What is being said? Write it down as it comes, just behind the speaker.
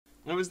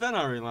It was then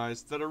I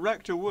realised that a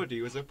Rector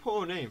Woody was a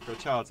poor name for a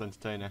child's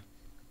entertainer.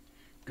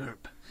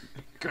 GIRP.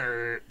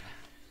 GIRP.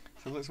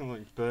 Sounds like something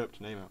like burp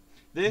to name out.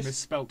 This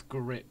misspelt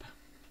grip.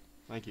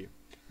 Thank you.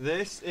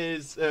 This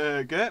is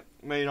GIRP,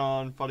 made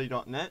on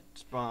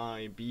foddy.net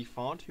by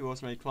BFOD, who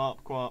also made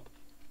Crop.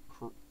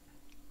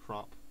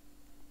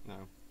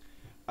 No.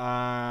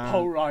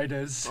 Pole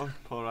Riders. Oh,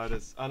 Pole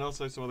Riders. And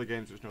also some other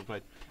games which no one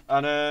played.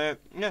 And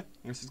yeah,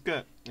 this is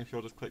GIRP. If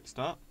you'll just click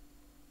start.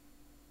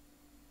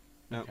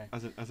 No, okay.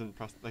 as in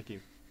press. Thank you.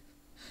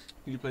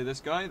 You play this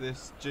guy,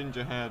 this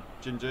ginger hair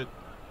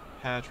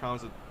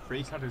trouser freak.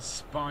 He's had his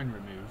spine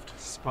removed.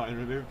 Spine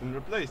removed and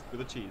replaced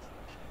with a cheese.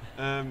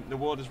 The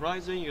water's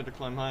rising, you gotta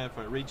climb higher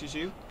before it reaches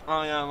you.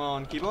 I am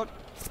on keyboard,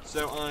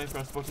 so I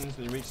press buttons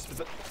and it reaches for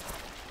the...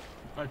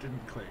 I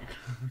didn't click.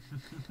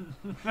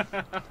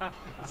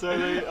 So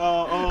they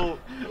are all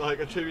like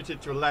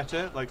attributed to a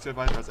letter, like so if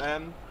I press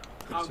M,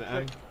 I'll to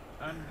click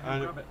M,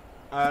 and grab it.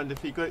 and if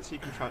he clicks he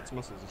contracts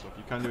muscles and stuff.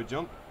 You can do a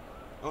jump.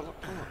 Oh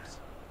look, pull-ups.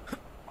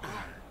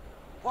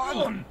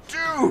 1,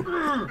 2,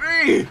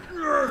 3!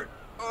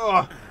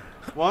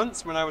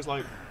 Once, when I was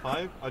like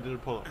 5, I did a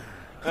pull-up.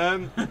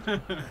 And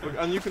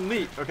you can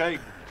leap, okay?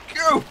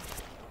 Go!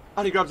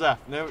 And he grabs F.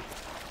 No.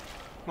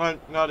 Right,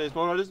 nowadays,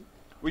 Pole Riders.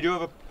 We do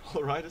have a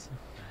Pole Riders.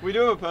 We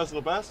do have a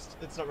personal best.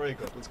 It's not very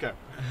good. Let's go.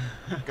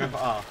 Going for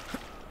R.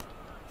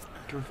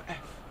 Going for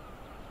F.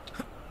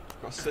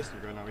 Got a system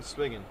going now. He's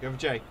swinging. Go for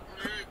J.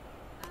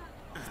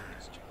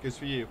 Goes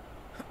for you.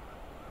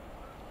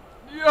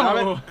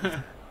 Yo!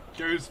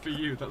 Goes for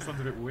you. That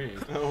sounds a bit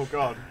weird. Oh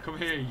God. Come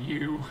here,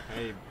 you.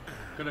 Hey.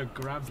 I'm gonna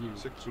grab you.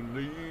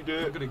 Succeeded.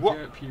 I'm gonna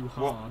GIRP you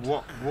hard.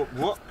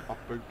 What? Up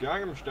a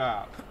Gangnam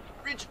Style.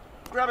 Reach.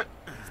 Grab it.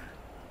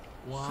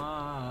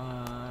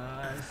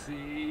 Y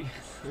C.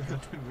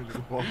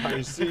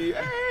 Y C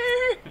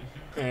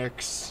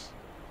X.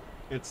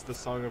 It's the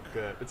song of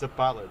GIRP. It's a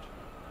ballad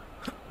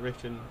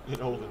written in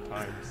olden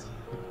times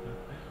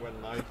when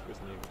life was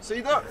new.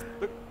 See that?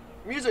 Look,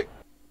 music.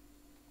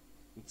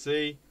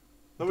 See,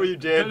 look what you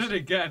did. Did it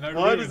again.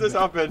 Why does this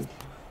happen?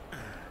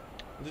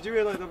 Did you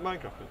realise that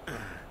Minecraft?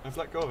 I've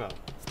let go of L.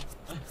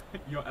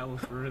 Your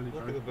L's really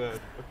Look at the bird.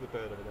 Look at the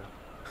bird over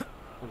there.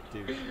 What a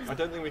douche. I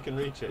don't think we can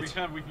reach it. We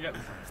can get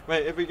this one.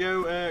 Wait, if we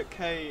go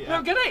K.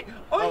 No, get it!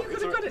 Oh, you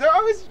could have got it! No,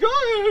 I was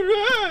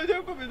going!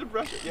 Don't put me under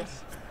pressure.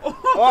 Yes.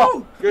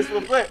 Oh! Goes for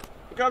the flip.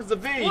 He grabs the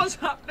V. What's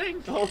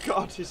happening? Oh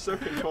God, he's so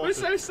contorted. We're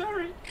so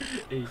sorry.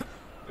 E.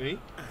 E?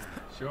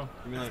 Sure.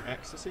 You mean like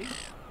ecstasy?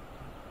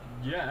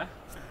 Yeah.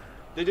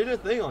 They did a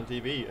thing on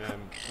TV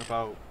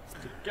about...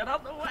 Get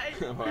out the way!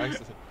 about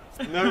ecstasy.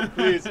 No,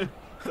 please.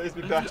 Please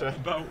be better.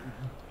 About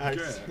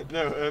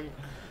No,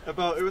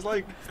 about... It was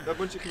like a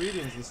bunch of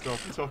comedians and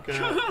stuff took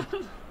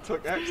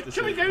ecstasy.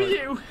 Can we go like,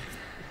 you?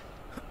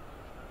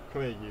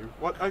 Come here, you.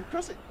 What? I'm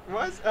pressing...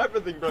 Why is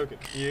everything broken?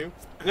 You?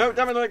 No,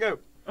 damn it, let it go.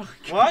 Oh,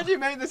 why did you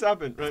make this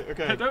happen? Right,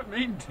 okay. I don't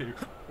mean to.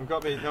 We've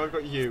got me. Now we've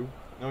got you.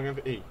 Now we're going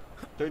for E.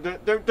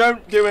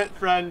 Don't do it,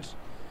 friend.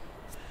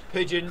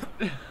 Pigeon.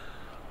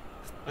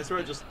 I swear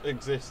it just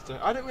exists.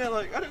 I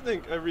don't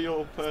think a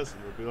real person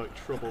would be like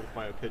troubled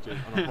by a pigeon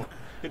on a hook.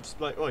 It's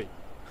like, oi,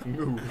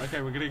 move.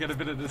 Okay, we're gonna get a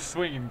bit of the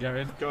swinging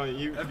going. Go on,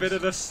 you. A bit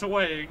of the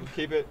swaying.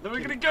 Keep it. Then we're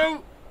gonna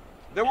go.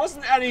 There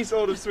wasn't any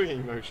sort of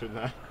swinging motion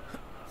there.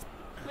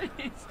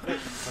 Please.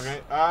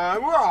 Okay.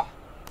 Whoa.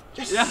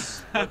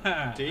 Yes.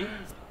 Yeah. D.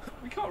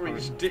 We can't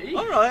reach D.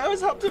 All right, I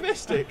was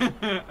optimistic.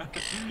 Can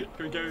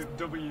we go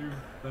W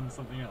then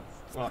something else?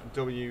 What?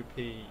 W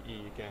P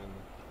E again.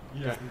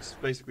 Yeah. It's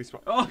basically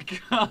swap. Oh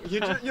God.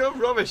 You're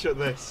rubbish at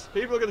this.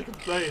 People are going to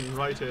complain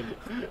right in.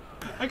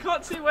 I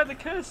can't see where the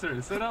cursor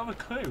is, so I don't have a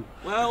clue.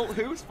 Well,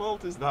 whose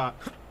fault is that?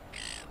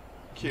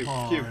 Q.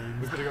 Mine. Q.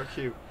 We could have got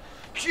Q.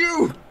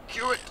 Q!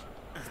 Q it!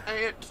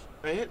 A it!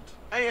 A it!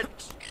 A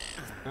it!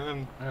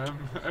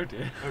 Oh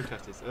dear. Oh,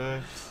 testes.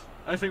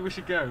 I think we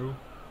should go.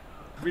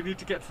 We need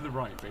to get to the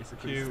right,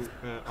 basically. Q,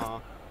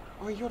 R.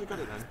 Oh, you would have got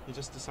it then. You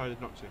just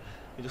decided not to.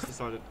 You just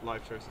decided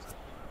life choices.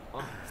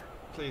 Oh,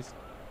 please.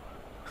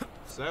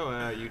 So,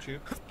 YouTube.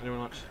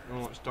 Anyone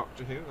watch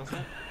Doctor Who? That's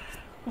it?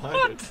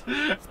 What?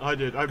 I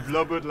did. I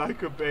blubbered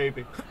like a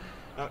baby.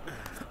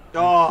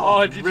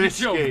 Did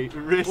risky, you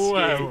jump? risky.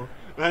 Wow.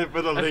 Went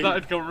for the If leap. that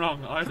had gone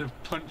wrong, I'd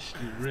have punched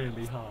you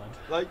really hard.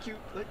 Like you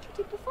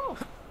did before.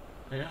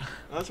 Yeah.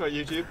 That's right,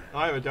 YouTube.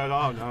 I have a dead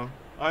arm now.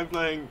 I'm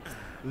playing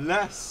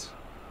less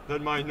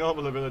than my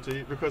normal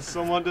ability because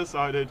someone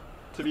decided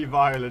to be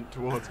violent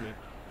towards me.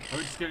 Are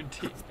we just going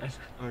T?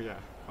 Oh yeah,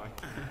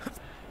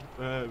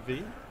 fine.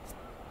 V?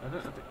 I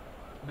don't think.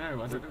 No,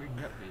 I don't think we can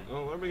get V.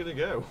 Oh, where are we gonna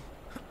go?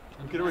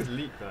 We could always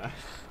leap there.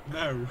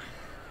 No.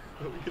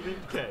 We could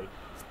leap to K.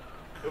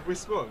 If we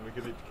swung, we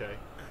could leap to K.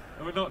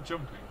 And we're not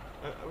jumping.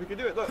 We could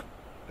do it, look.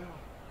 Oh.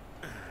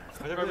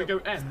 I don't Right, we know.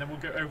 go N, then we'll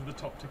go over the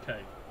top to K.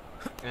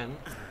 N.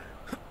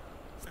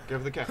 Go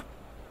for the K.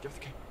 Go for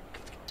the K.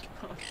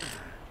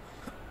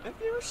 If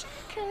you see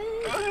K.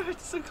 Oh,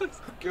 it's so close.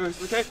 Goes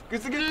to the K.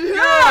 Goes to the K.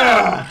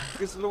 Yeah!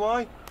 Goes to the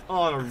Y.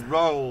 On a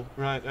roll.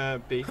 Right,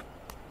 B.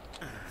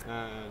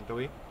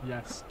 W.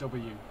 Yes,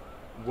 W.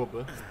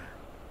 Wubba. V.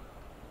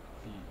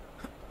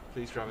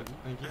 Please grab it.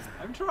 Thank you.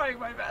 I'm trying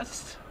my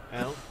best.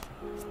 L.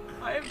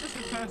 I am just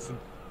a person.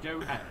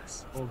 Go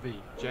X or V.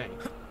 J.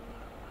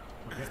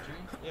 Can I get J?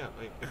 Yeah,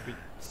 like if we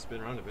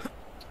spin around a bit.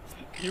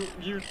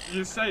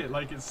 You say it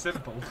like it's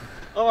simple.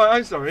 Oh,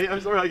 I'm sorry.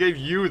 I'm sorry. I gave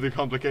you the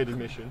complicated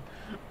mission.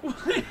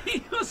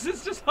 Yours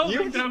is just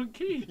holding down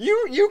key.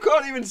 You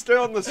can't even stay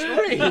on the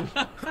screen.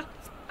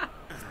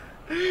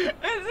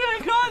 I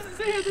can't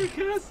see any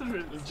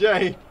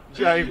cursor.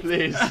 Jay,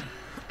 please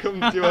come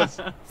to us.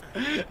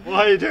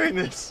 Why are you doing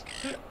this?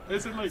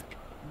 It's in like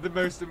the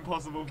most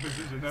impossible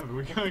position ever.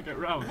 We can't get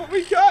round. But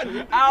we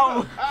can.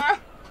 Ow! Ah,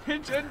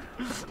 Pigeon.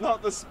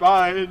 not the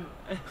spine.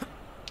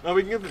 No,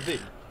 we can give the V.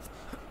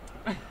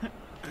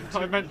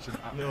 I mentioned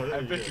that No, I don't a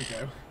think bit you did.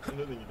 ago. I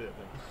don't think you did.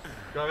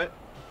 Grab it.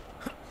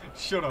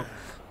 Shut up.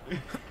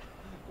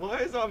 Why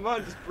is our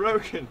man just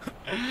broken?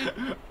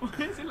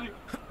 Why is he like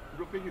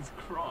rubbing his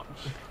crotch?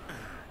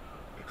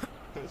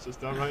 That's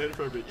just downright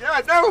inappropriate.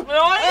 Yeah, no!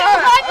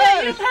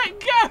 You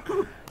let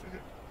go!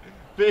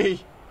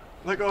 B.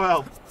 Let go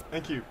L.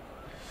 Thank you.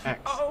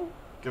 X. Oh!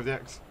 Give the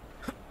X.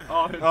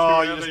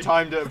 Oh, you just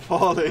timed it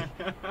poorly.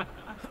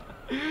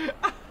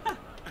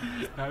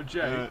 Now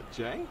J.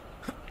 J?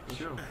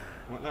 Sure.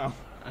 What now?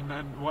 And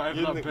then whatever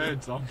You that didn't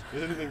bird's on. You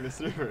didn't think this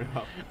through very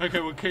well. Okay,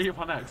 we'll key up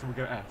on X and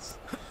we'll go S.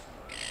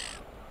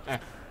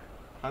 F.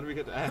 How do we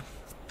get to F?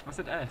 I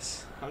said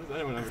S. How does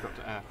anyone ever got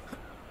to F?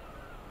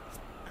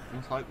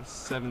 It's like the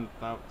seventh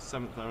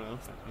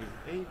alphabet.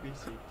 A, B,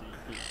 C, D,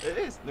 E. It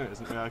is! No, it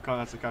isn't. I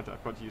can't actually count it.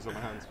 I've got to use all my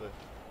hands for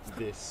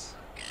this.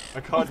 I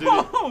can't do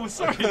it. Oh,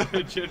 sorry,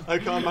 pigeon. I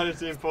can't manage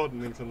the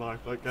important things in life,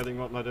 like getting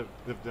what letter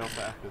the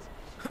alphabet F is.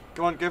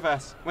 Go on, give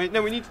S. Wait,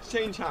 no, we need to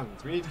change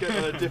hands. We need to get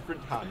on a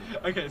different hand.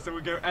 Okay, so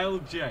we go L,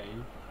 J,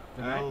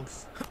 then L,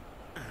 X.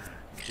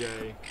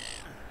 J.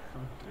 Oh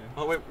dear.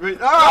 Oh, wait.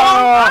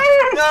 Oh,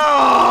 no!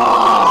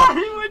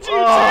 Why would you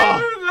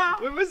do that?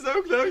 We were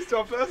so close to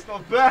our personal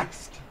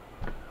best.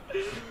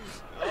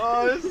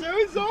 Oh, I'm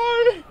so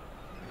sorry.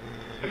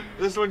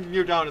 This one can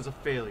go down as a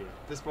failure.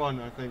 This one,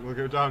 I think, will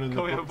go down in the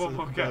Can we have books one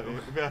more as a go?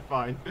 failure. Yeah,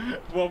 fine.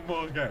 One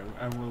more go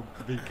and we'll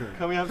be good.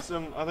 Can we have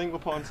some? I think we'll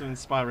put on some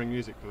inspiring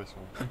music for this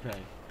one. Okay.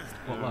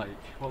 What like?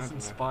 What's don't know.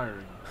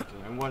 inspiring? I don't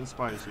know. And what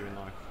inspires you in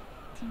life?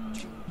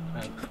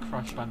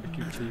 Crash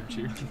Bandicoot theme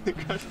tune.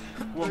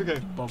 Okay.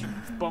 Bum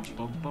bum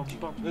bum bum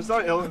bum. It's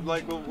not ill.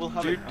 Like we'll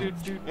have it. Do,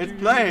 do, It's do,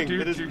 playing. do,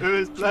 It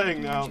is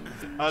playing now,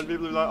 and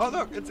people are like, "Oh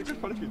look, it's a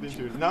good Bandicoot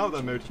theme tune." Now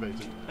they're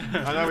motivated,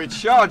 and now we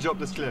charge up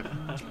this cliff.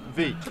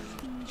 V.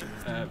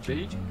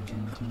 B.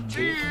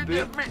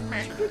 V.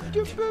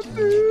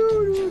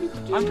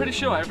 I'm pretty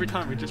sure every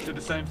time we just do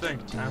the same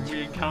thing and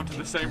we encounter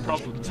the same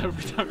problems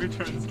every time we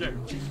try this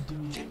game.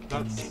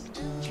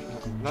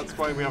 That's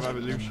why we have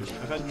evolution.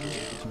 Eventually,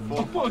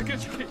 What good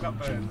to kick that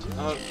bird?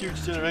 future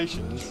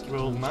generations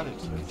will manage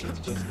this. It's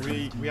just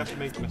we have to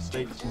make the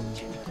mistakes.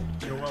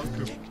 You're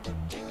welcome.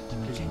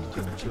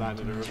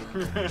 Landed a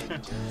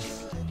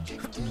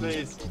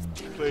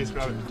Please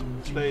grab it.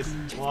 Please.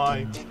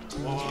 Why?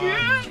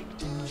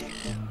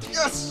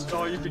 Yes!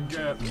 Oh, you've been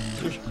GIRP.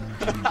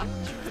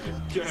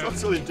 It's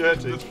absolutely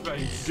dirty. The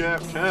face.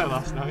 GIRP hair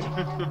last night.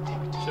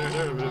 Showing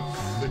her a bit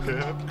of the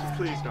curb.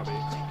 Please grab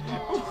it.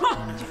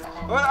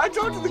 Well, I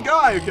talked to the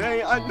guy,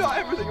 okay? Not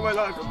everything in my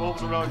life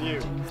revolves around you.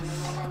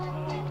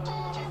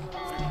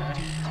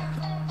 Okay.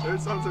 Don't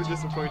sound so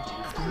disappointed,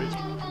 you freak.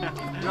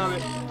 Grab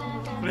it.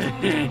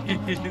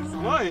 Please.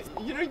 Why?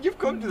 You know, you've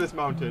come to this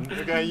mountain,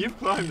 okay? You've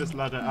climbed this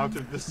ladder out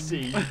of the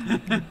sea.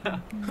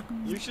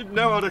 You should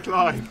know how to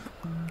climb.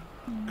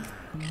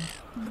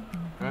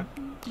 Okay.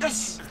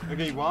 Yes!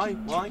 Okay, why?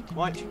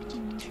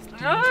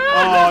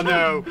 Oh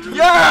no!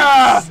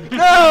 Yeah!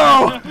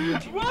 No!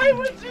 Why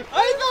would you?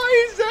 I thought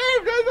he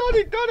saved! I thought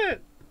he'd done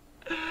it!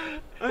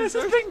 This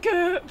has been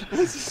GIRP.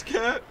 This is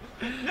scared.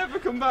 Never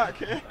come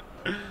back, eh?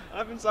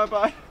 I've been so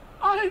bye.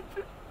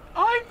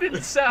 I've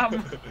been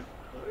Sam.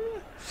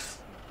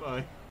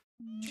 Bye.